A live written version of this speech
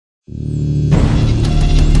Hello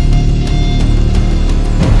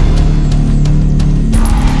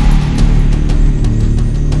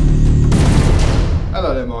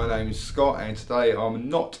there, my name is Scott, and today I'm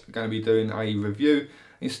not going to be doing a review.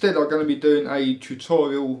 Instead, I'm going to be doing a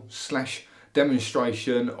tutorial slash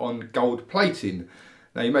demonstration on gold plating.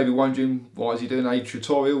 Now you may be wondering, why is he doing a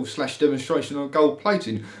tutorial slash demonstration on gold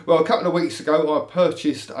plating? Well, a couple of weeks ago I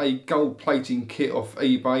purchased a gold plating kit off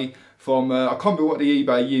eBay from, I can't remember what the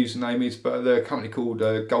eBay username is, but they're a company called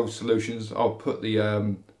Gold Solutions. I'll put the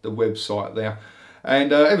website there.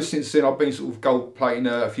 And ever since then I've been sort of gold plating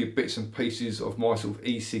a few bits and pieces of my sort of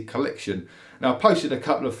e-cig collection. Now I posted a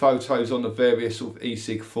couple of photos on the various sort of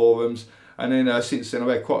e-cig forums, and then since then I've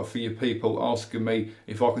had quite a few people asking me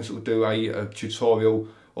if I can sort of do a tutorial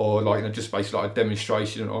or, like, you know, just basically like a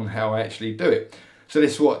demonstration on how I actually do it. So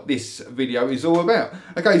this is what this video is all about.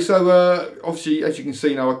 Okay, so obviously, as you can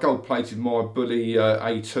see now, I gold plated my Bully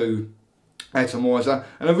A2 atomizer,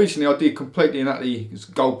 and originally I did completely and utterly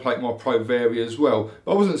gold plate my Provari as well,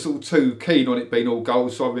 but I wasn't sort of too keen on it being all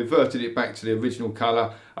gold, so I reverted it back to the original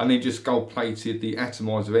colour and then just gold plated the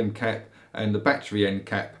atomizer end cap and the battery end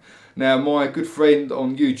cap. Now my good friend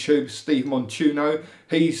on YouTube, Steve Montuno,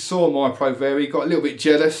 he saw my Provari, got a little bit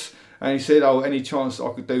jealous, and he said, oh, any chance I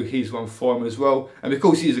could do his one for him as well. And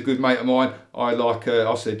because he's a good mate of mine, I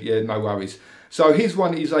said, yeah, no worries. So his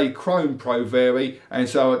one is a chrome Provari, and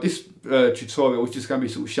so this tutorial is just going to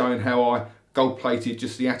be sort of showing how I gold plated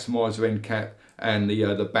just the atomizer end cap and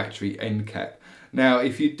the battery end cap. Now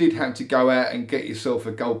if you did have to go out and get yourself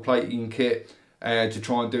a gold plating kit to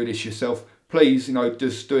try and do this yourself, please, you know,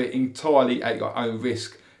 just do it entirely at your own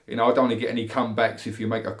risk. You know, I don't want to get any comebacks if you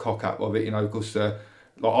make a cock up of it, you know, because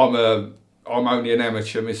like I'm only an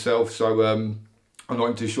amateur myself, so I'm not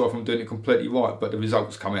even too sure if I'm doing it completely right, but the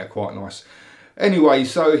results come out quite nice. Anyway,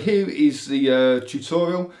 so here is the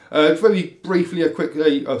tutorial. Very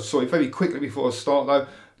quickly before I start though,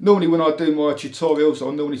 normally when I do my tutorials,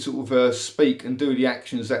 I normally sort of speak and do the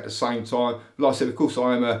actions at the same time. Like I said, of course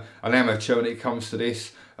I am an amateur when it comes to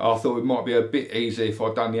this. I thought it might be a bit easier if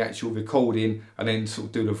I'd done the actual recording and then sort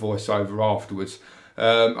of do the voiceover afterwards.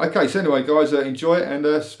 Okay, so anyway guys, enjoy it,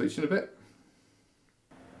 and speak to you in a bit.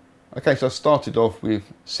 Okay, so I started off with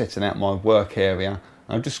setting out my work area.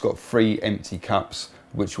 I've just got 3 empty cups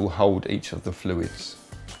which will hold each of the fluids.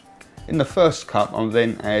 In the first cup I'll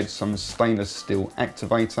then add some stainless steel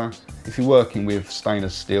activator. If you're working with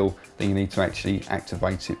stainless steel, then you need to actually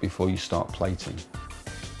activate it before you start plating.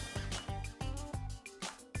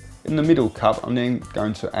 In the middle cup I'm then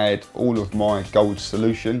going to add all of my gold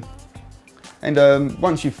solution. And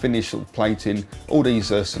once you've finished sort of plating, all these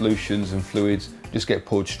solutions and fluids just get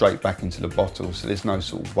poured straight back into the bottle, so there's no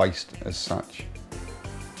sort of waste as such.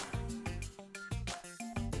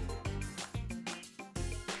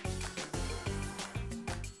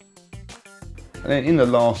 And then in the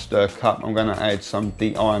last cup I'm going to add some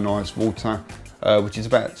deionised water, which is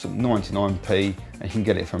about sort of 99p, and you can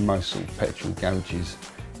get it from most sort of petrol garages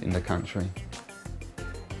in the country.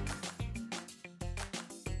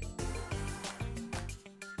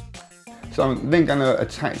 So I'm then going to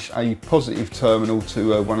attach a positive terminal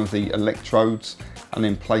to one of the electrodes and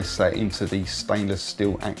then place that into the stainless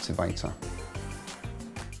steel activator.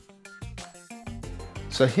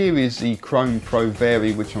 So here is the chrome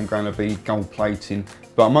Provari which I'm going to be gold plating,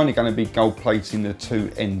 but I'm only going to be gold plating the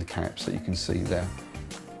 2 end caps that you can see there.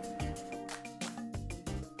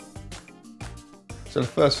 So the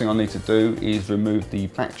first thing I need to do is remove the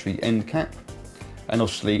battery end cap, and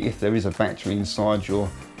obviously if there is a battery inside your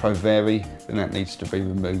Provari, then that needs to be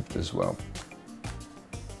removed as well.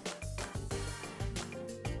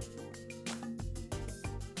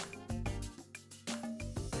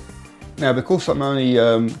 Now because I'm only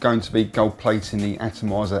going to be gold plating the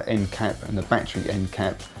atomizer end cap and the battery end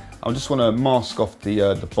cap, I just want to mask off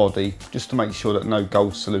the body just to make sure that no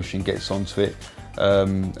gold solution gets onto it,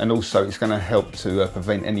 and also it's going to help to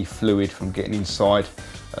prevent any fluid from getting inside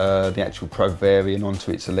the actual Provari and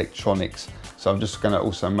onto its electronics. So I'm just going to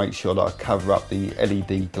also make sure that I cover up the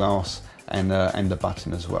LED glass and the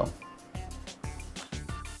button as well.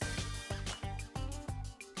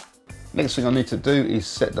 Next thing I need to do is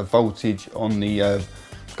set the voltage on the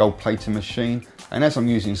gold plating machine, and as I'm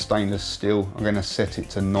using stainless steel I'm going to set it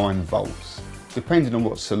to 9 volts. Depending on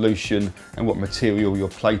what solution and what material you're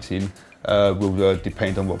plating will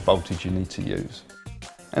depend on what voltage you need to use.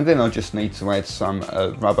 And then I just need to add some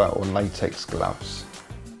rubber or latex gloves.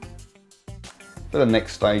 For the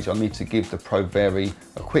next stage I need to give the Provari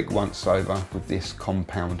a quick once over with this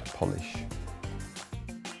compound polish.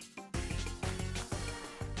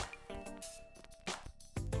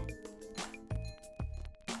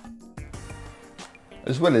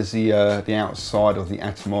 as well as the outside of the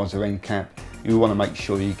atomizer end cap. You want to make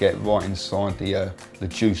sure you get right inside the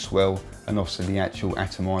juice well, and also the actual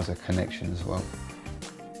atomizer connection as well.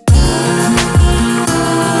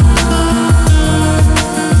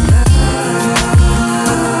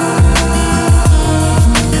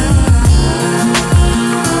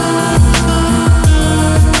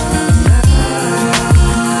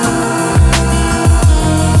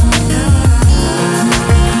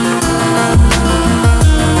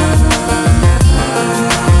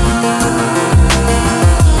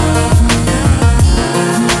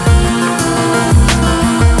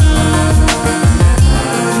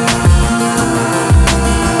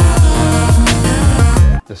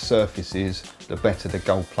 The surface is, the better the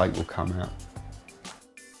gold plate will come out.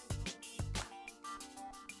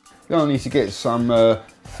 You're going to need to get some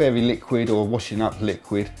fairy liquid or washing up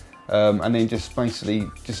liquid, and then just basically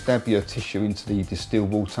just dab your tissue into the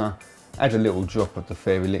distilled water, add a little drop of the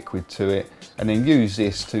fairy liquid to it, and then use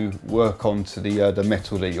this to work onto the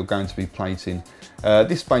metal that you're going to be plating.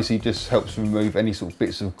 This basically just helps remove any sort of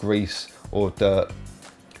bits of grease or dirt,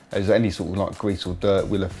 as any sort of like grease or dirt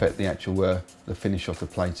will affect the actual the finish of the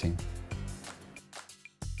plating.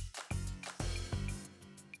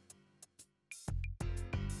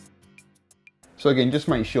 So again, just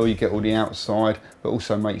make sure you get all the outside, but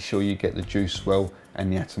also make sure you get the juice well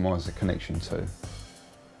and the atomizer connection too.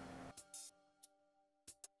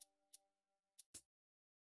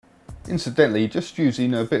 Incidentally, just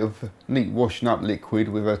using a bit of neat washing up liquid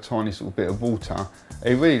with a tiny sort of bit of water,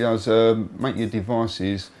 it really does make your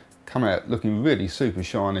devices come out looking really super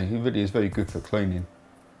shiny. It really is very good for cleaning.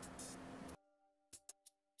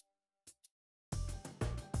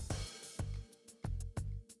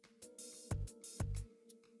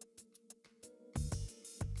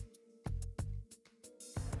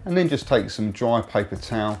 And then just take some dry paper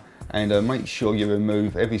towel and make sure you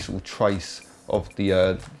remove every sort of trace of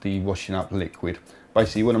the washing up liquid.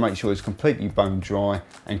 Basically, you want to make sure it's completely bone dry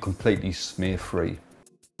and completely smear free.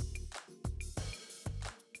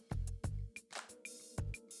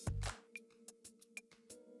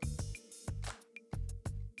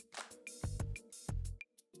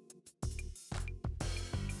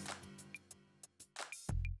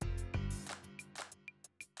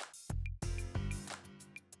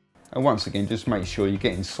 And once again, just make sure you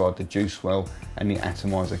get inside the juice well and the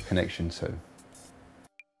atomizer connection too.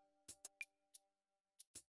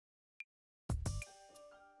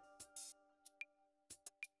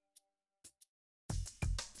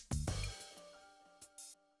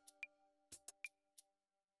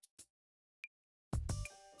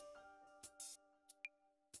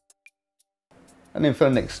 And then for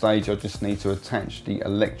the next stage, I just need to attach the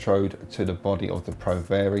electrode to the body of the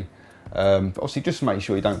Provari. Obviously, just make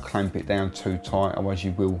sure you don't clamp it down too tight, otherwise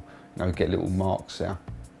you will, get little marks there.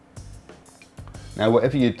 Now,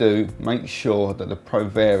 whatever you do, make sure that the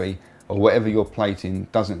Provari or whatever you're plating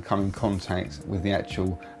doesn't come in contact with the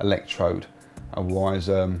actual electrode, otherwise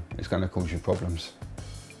it's going to cause you problems.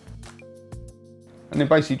 And then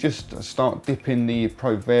basically just start dipping the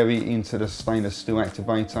Provari into the stainless steel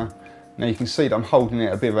activator. Now you can see that I'm holding it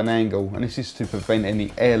at a bit of an angle, and this is to prevent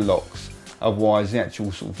any air locks. Otherwise the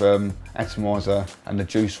actual sort of atomizer and the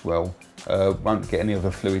juice well won't get any of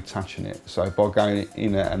the fluid touching it. So by going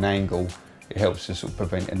in at an angle, it helps to sort of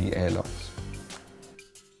prevent any air locks.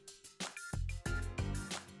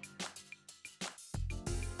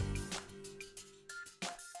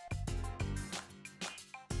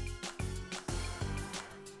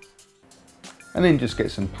 And then just get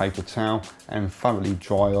some paper towel and thoroughly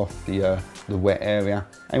dry off the wet area.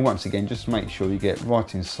 And once again, just make sure you get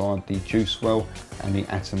right inside the juice well and the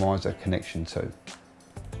atomizer connection too.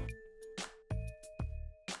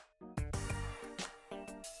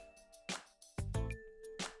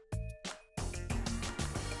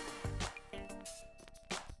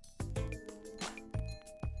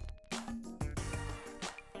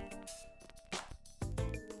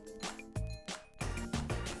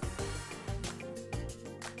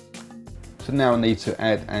 So now I need to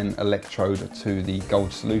add an electrode to the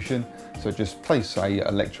gold solution. So just place a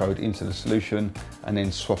electrode into the solution and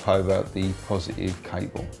then swap over the positive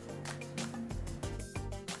cable.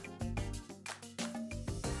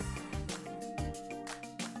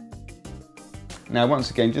 Now once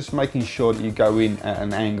again, just making sure that you go in at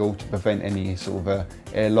an angle to prevent any sort of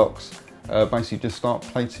air locks. Basically just start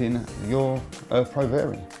plating your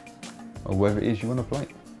Provari or whatever it is you want to plate.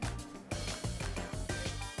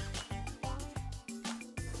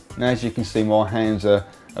 Now as you can see, my hands are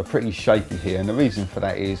pretty shaky here, and the reason for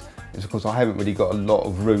that is because I haven't really got a lot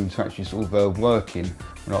of room to actually sort of work in.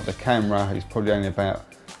 Like the camera is probably only about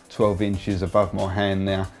 12 inches above my hand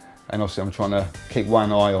now, and obviously I'm trying to keep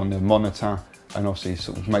one eye on the monitor and obviously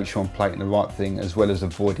sort of make sure I'm plating the right thing, as well as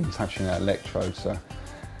avoiding touching that electrode. So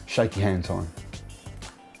shaky hand time.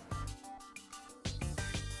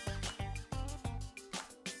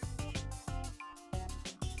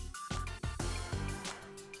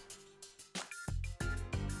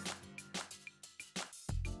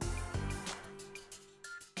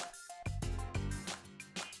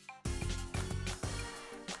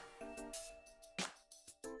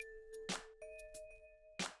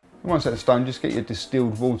 Once that's done, just get your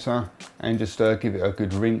distilled water and just give it a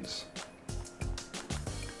good rinse.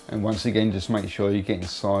 And once again, just make sure you get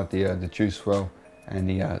inside the juice well and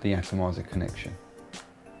the atomizer connection.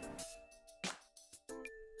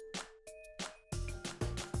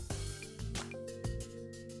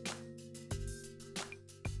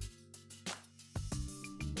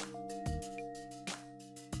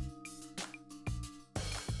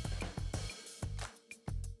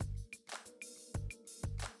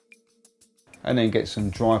 And then get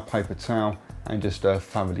some dry paper towel and just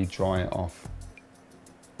thoroughly dry it off.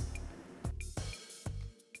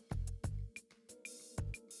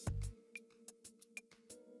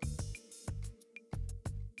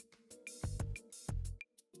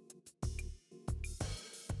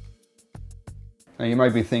 Now you may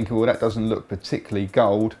be thinking, well, that doesn't look particularly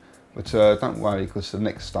gold, but don't worry, because the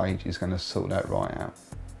next stage is going to sort that right out.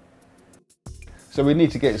 So we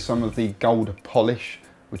need to get some of the gold polish,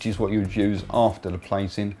 which is what you would use after the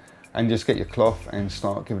plating, and just get your cloth and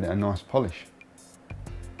start giving it a nice polish.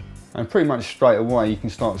 And pretty much straight away you can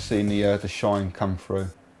start seeing the shine come through.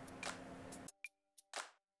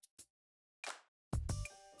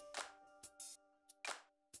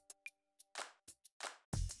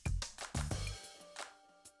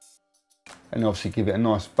 And obviously give it a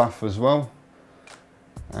nice buff as well,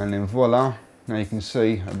 and then voila, now you can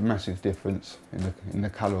see a massive difference in the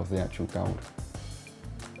colour of the actual gold.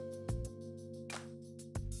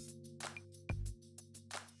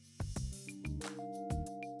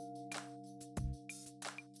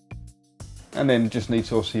 And then just need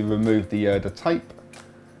to obviously remove the tape,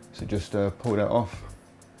 so just pull that off,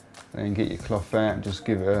 and then get your cloth out and just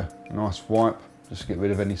give it a nice wipe, just get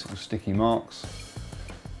rid of any sort of sticky marks,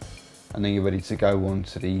 and then you're ready to go on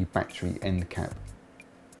to the battery end cap.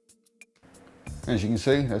 As you can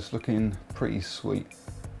see, that's looking pretty sweet.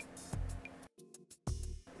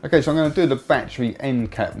 Okay, so I'm going to do the battery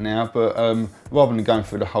end cap now, but rather than going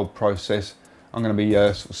through the whole process, I'm going to be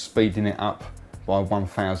sort of speeding it up by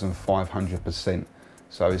 1,500%.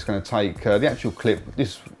 So it's going to take the actual clip.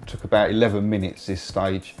 This took about 11 minutes this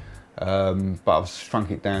stage, but I've shrunk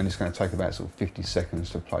it down. It's going to take about sort of 50 seconds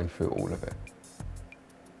to play through all of it.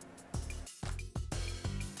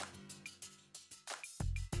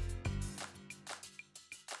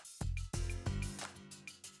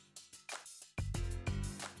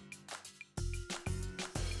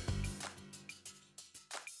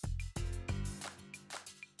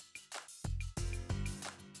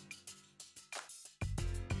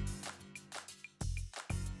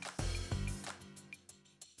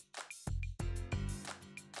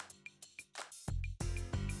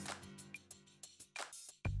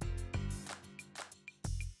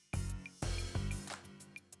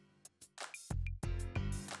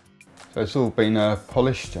 So it's all been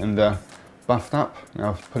polished and buffed up. Now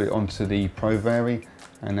I've put it onto the Provari,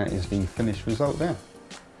 and that is the finished result there,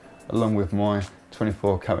 along with my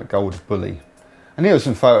 24 karat gold bully. And here are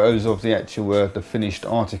some photos of the actual the finished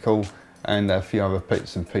article, and a few other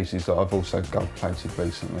bits and pieces that I've also gold plated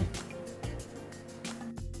recently.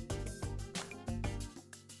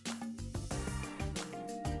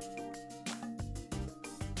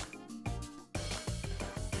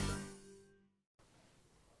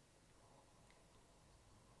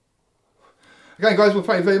 Okay guys, well,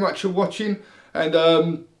 thank you very much for watching, and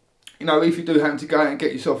you know, if you do happen to go out and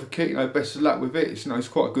get yourself a kit, you know, best of luck with it. It's, you know, it's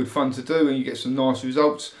quite good fun to do and you get some nice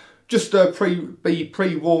results. Just be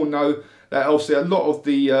pre-warned though, that obviously a lot of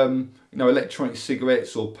the you know, electronic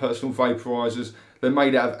cigarettes or personal vaporizers, they're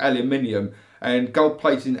made out of aluminium, and gold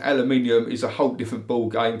plating aluminium is a whole different ball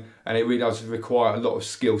game, and it really does require a lot of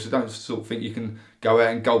skill. So don't sort of think you can go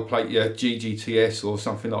out and gold plate your GGTS or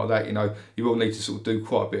something like that. You know, you will need to sort of do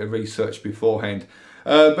quite a bit of research beforehand.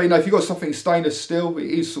 But you know, if you've got something stainless steel,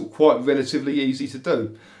 it is sort of quite relatively easy to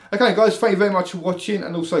do. Okay guys, thank you very much for watching,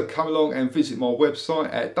 and also come along and visit my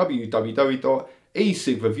website at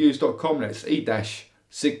www.e-cig-reviews.com. That's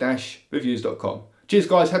e-cig-reviews.com. Cheers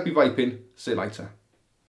guys, happy vaping, see you later.